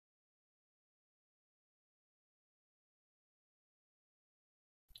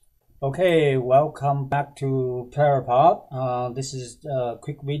Okay, welcome back to PyraPod. This is a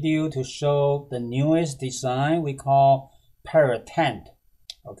quick video to show the newest design we call PyraTENT.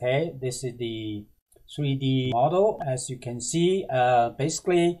 Okay, this is the 3D model. As you can see,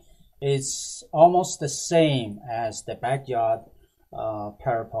 basically it's almost the same as the backyard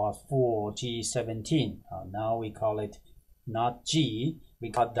PyraPod 4 G17. Now we call it not G,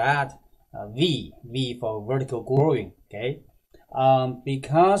 we call that V for vertical growing. Okay.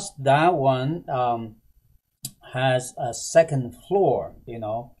 Because that one has a second floor,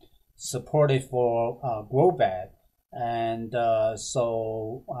 supported for grow bed, and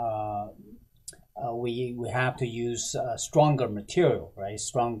we have to use stronger material, right?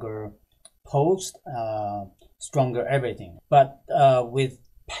 Stronger post, stronger everything. But with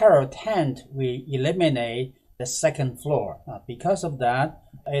PyraTENT, we eliminate the second floor. Because of that,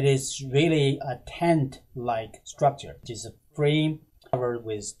 it is really a tent-like structure, which is a frame covered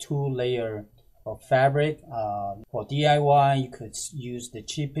with 2 layers of fabric. For DIY, you could use the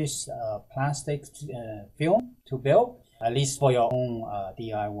cheapest plastic film to build, at least for your own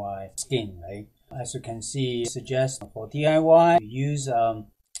DIY skin, right? As you can see, suggest for DIY, you use 4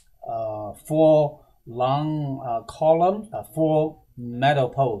 long columns, 4 metal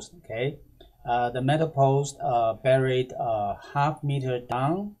posts, okay? The metal post buried ½ meter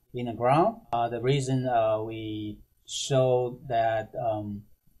down in the ground. The reason we show that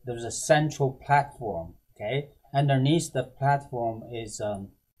there's a central platform, okay? Underneath the platform is a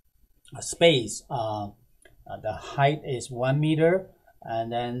space. The height is 1 meter,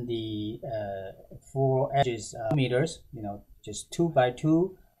 and then the 4 edges 2 meters, just 2 by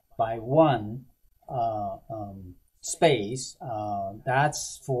 2 by 1 space.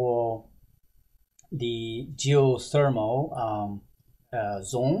 That's for the geothermal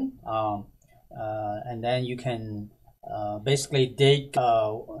zone, and then you can basically dig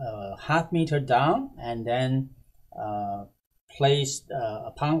 ½ meter down and then place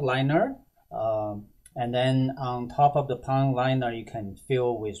a pond liner, and then on top of the pond liner you can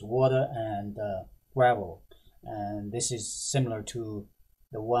fill with water and gravel. And this is similar to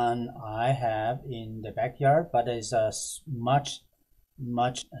the one I have in the backyard, but it's a much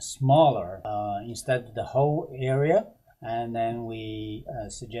smaller, instead of the whole area. And then we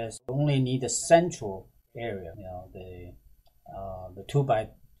suggest only need the central area, the 2 by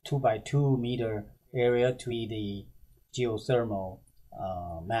 2 meter area to be the geothermal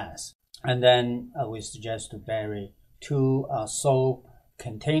mass. And then we suggest to bury 2 soap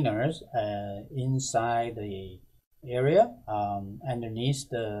containers inside the area, underneath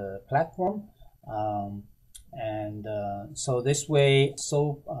the platform. So this way,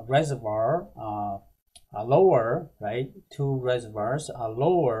 soap reservoir are lower, right? 2 reservoirs are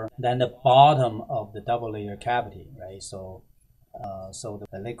lower than the bottom of the double layer cavity, right? So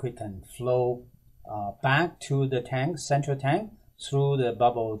the liquid can flow back to the tank, central tank, through the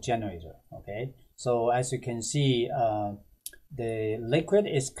bubble generator. Okay, so as you can see, the liquid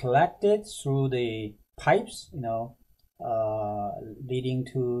is collected through the pipes, leading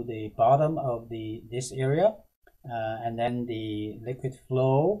to the bottom of this area, and then the liquid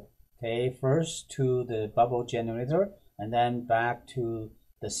flow, okay, first to the bubble generator and then back to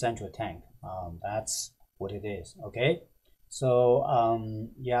the central tank. That's what it is. Okay, so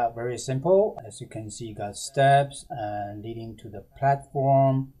yeah, very simple. As you can see, you got steps leading to the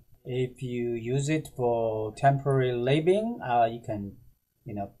platform. If you use it for temporary living, you can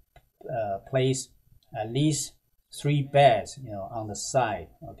place at least 3 beds on the side.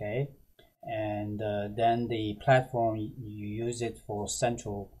 Okay, and then the platform, you use it for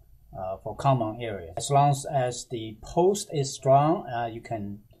central, for common area. As long as the post is strong, you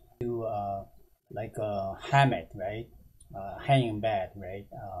can do like a hammock, right? Hanging bed, right?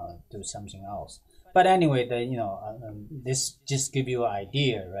 Do something else. But anyway, this just give you an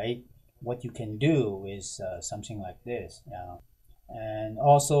idea, right? What you can do with something like this. And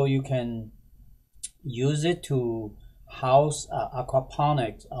also you can use it to house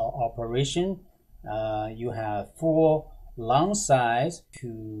aquaponics operation. You have 4 long sides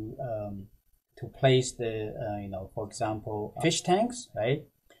to place the for example, fish tanks, right?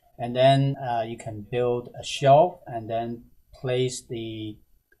 And then you can build a shelf and then place the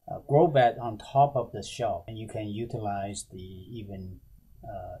grow bed on top of the shelf, and you can utilize the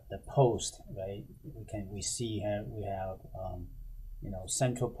post, right? We see here we have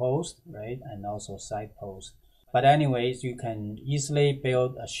central post, right, and also side post. But anyways, you can easily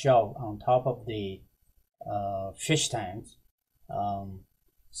build a shelf on top of the fish tanks,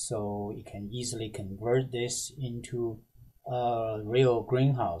 so you can easily convert this into a real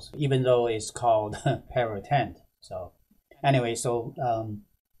greenhouse, even though it's called PyraTENT. So anyway, so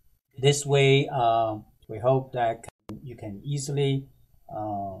This way, we hope that you can easily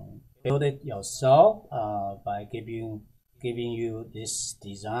build it yourself by giving you this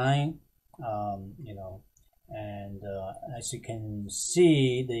design, and as you can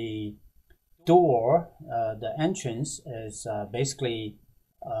see, the door, the entrance is basically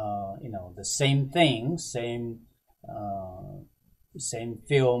the same thing, same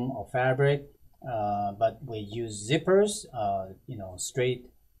film or fabric, but we use zippers, straight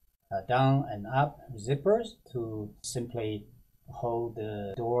down and up zippers to simply hold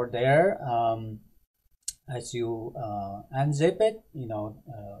the door there. As you unzip it,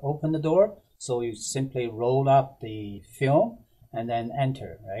 open the door, so you simply roll up the film and then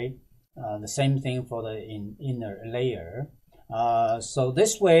enter, right? The same thing for the inner layer. So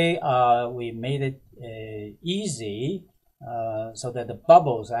this way, we made it easy so that the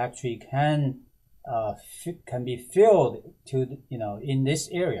bubbles actually can be filled to in this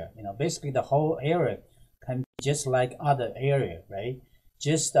area. Basically the whole area can be just like other area, right?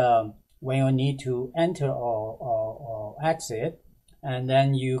 Just when you need to enter or exit, and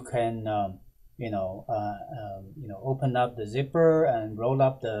then you can open up the zipper and roll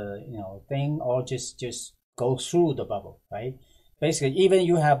up the thing, or just go through the bubble, right? Basically, even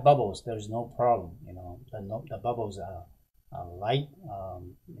you have bubbles, there's no problem. The bubbles are light,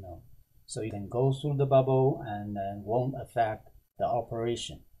 so you can go through the bubble and then won't affect the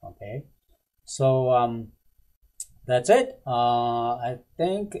operation. Okay, so that's it. I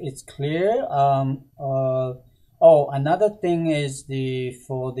think it's clear. Another thing is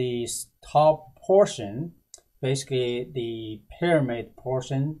for the top portion, basically the pyramid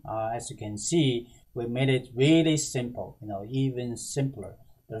portion. As you can see, we made it really simple. Even simpler.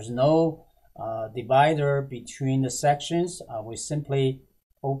 There's no divider between the sections. We simply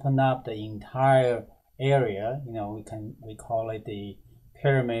open up the entire area. We call it the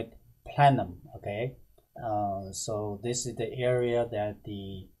pyramid plenum. Okay, so this is the area that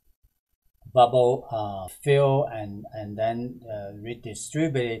the bubble fill and then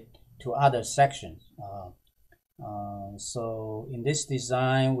redistribute it to other sections. So in this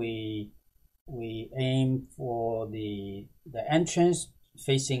design, we aim for the entrance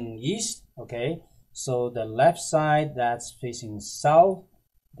facing east. Okay, so the left side that's facing south,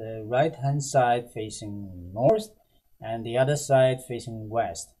 the right hand side facing north, and the other side facing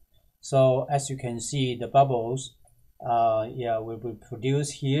west. So as you can see, the bubbles will be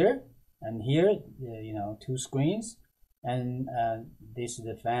produced here and here, two screens, and this is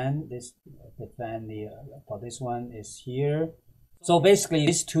the fan. For this one is here. So basically,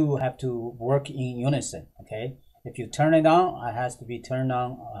 these two have to work in unison. Okay, if you turn it on, it has to be turned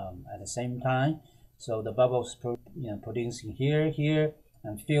on at the same time. So the bubbles, producing here,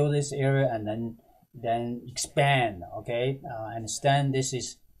 and fill this area, and then expand. Okay, understand this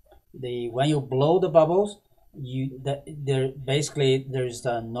is when you blow the bubbles, there's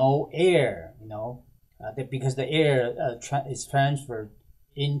no air, because the air is transferred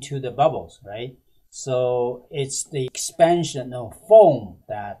into the bubbles, right? So it's the expansion of foam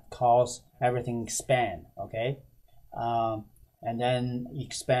that cause everything expand. Okay, and then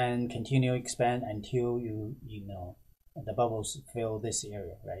continue expand until the bubbles fill this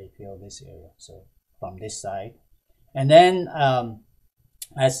area, right? Fill this area. So from this side, and then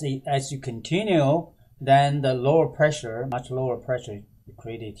as you continue, then the much lower pressure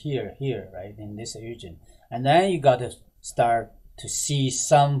created here, right, in this region, and then you got to start to see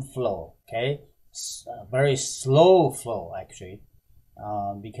some flow. Okay, very slow flow actually,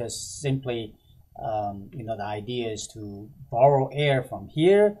 because simply the idea is to borrow air from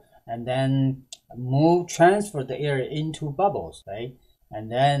here and then transfer the air into bubbles, right? And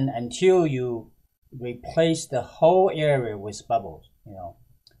then until you replace the whole area with bubbles,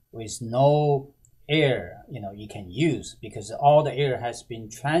 with no air you can use, because all the air has been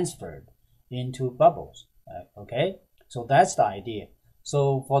transferred into bubbles. Okay, so that's the idea.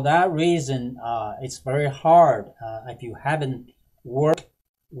 So for that reason, it's very hard if you haven't worked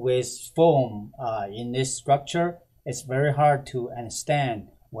with foam in this structure. It's very hard to understand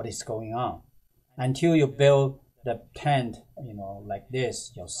what is going on until you build the tent, like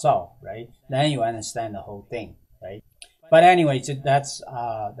this yourself, right? Then you understand the whole thing, right? But anyway, that's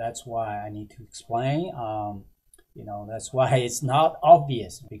why I need to explain. That's why it's not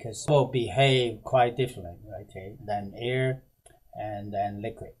obvious, because it will behave quite differently, okay, than air and then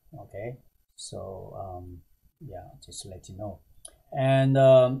liquid. Okay, so just to let you know. And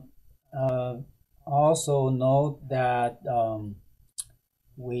also note that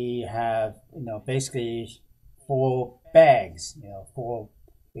we have basically 4 bags, 4,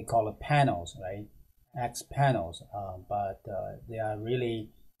 we call it panels, right? X panels, but they are really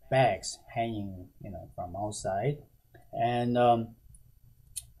bags hanging, from outside. And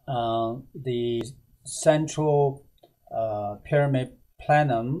the central pyramid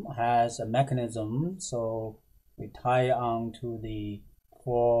plenum has a mechanism, so we tie on to the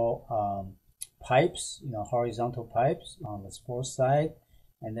 4 pipes, horizontal pipes on the 4th side,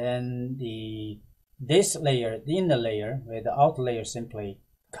 and then this layer, the inner layer, with the outer layer simply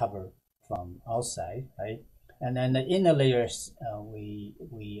cover from outside, right? And then the inner layers,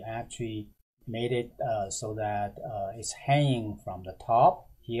 we actually made it so that it's hanging from the top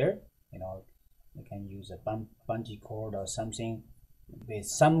here. You can use a bungee cord or something with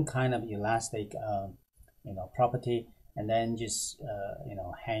some kind of elastic, property, and then just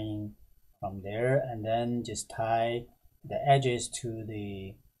hanging from there, and then just tie the edges to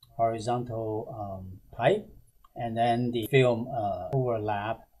the horizontal pipe, and then the film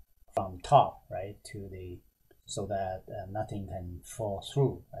overlap from top, right, to so that nothing can fall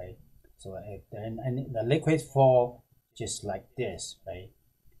through, right? So and the liquid fall just like this, right?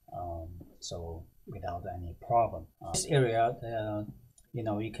 So without any problem. This area,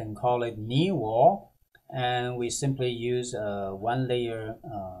 you can call it knee wall, and we simply use 1 layer,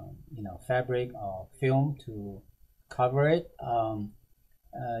 fabric or film to cover it.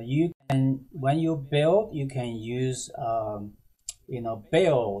 You can, when you build, you can use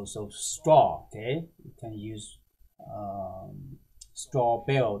bales of straw. Okay, you can use straw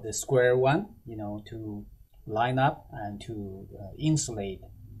bale, the square one, to line up and to insulate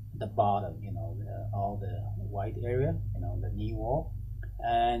the bottom, all the white area, the knee wall.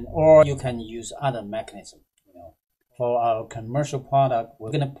 And or you can use other mechanism. For our commercial product,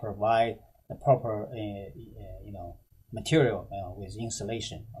 we're going to provide the proper material with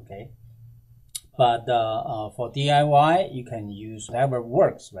insulation. Okay, but for DIY, you can use whatever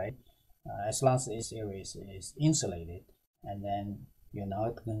works, right? As long as this area is insulated, and then you're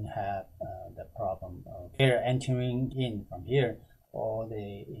not going to have the problem of air entering in from here, or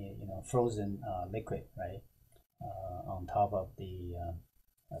the frozen liquid, right, on top of the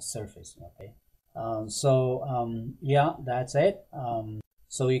surface. Okay, yeah, that's it.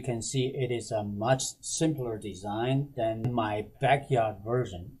 So you can see it is a much simpler design than my backyard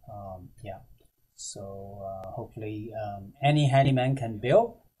version. Yeah, so hopefully any handyman can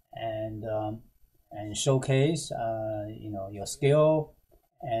build and showcase your skill.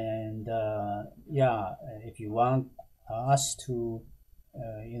 And yeah, if you want us to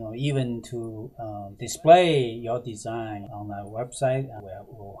even to display your design on our website,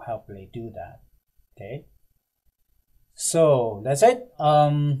 we'll happily do that. Okay, so that's it.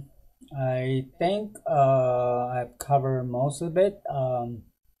 I think I've covered most of it.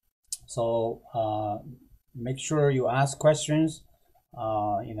 So make sure you ask questions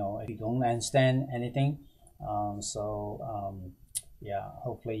if you don't understand anything. Yeah,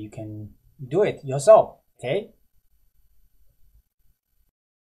 hopefully you can do it yourself. Okay.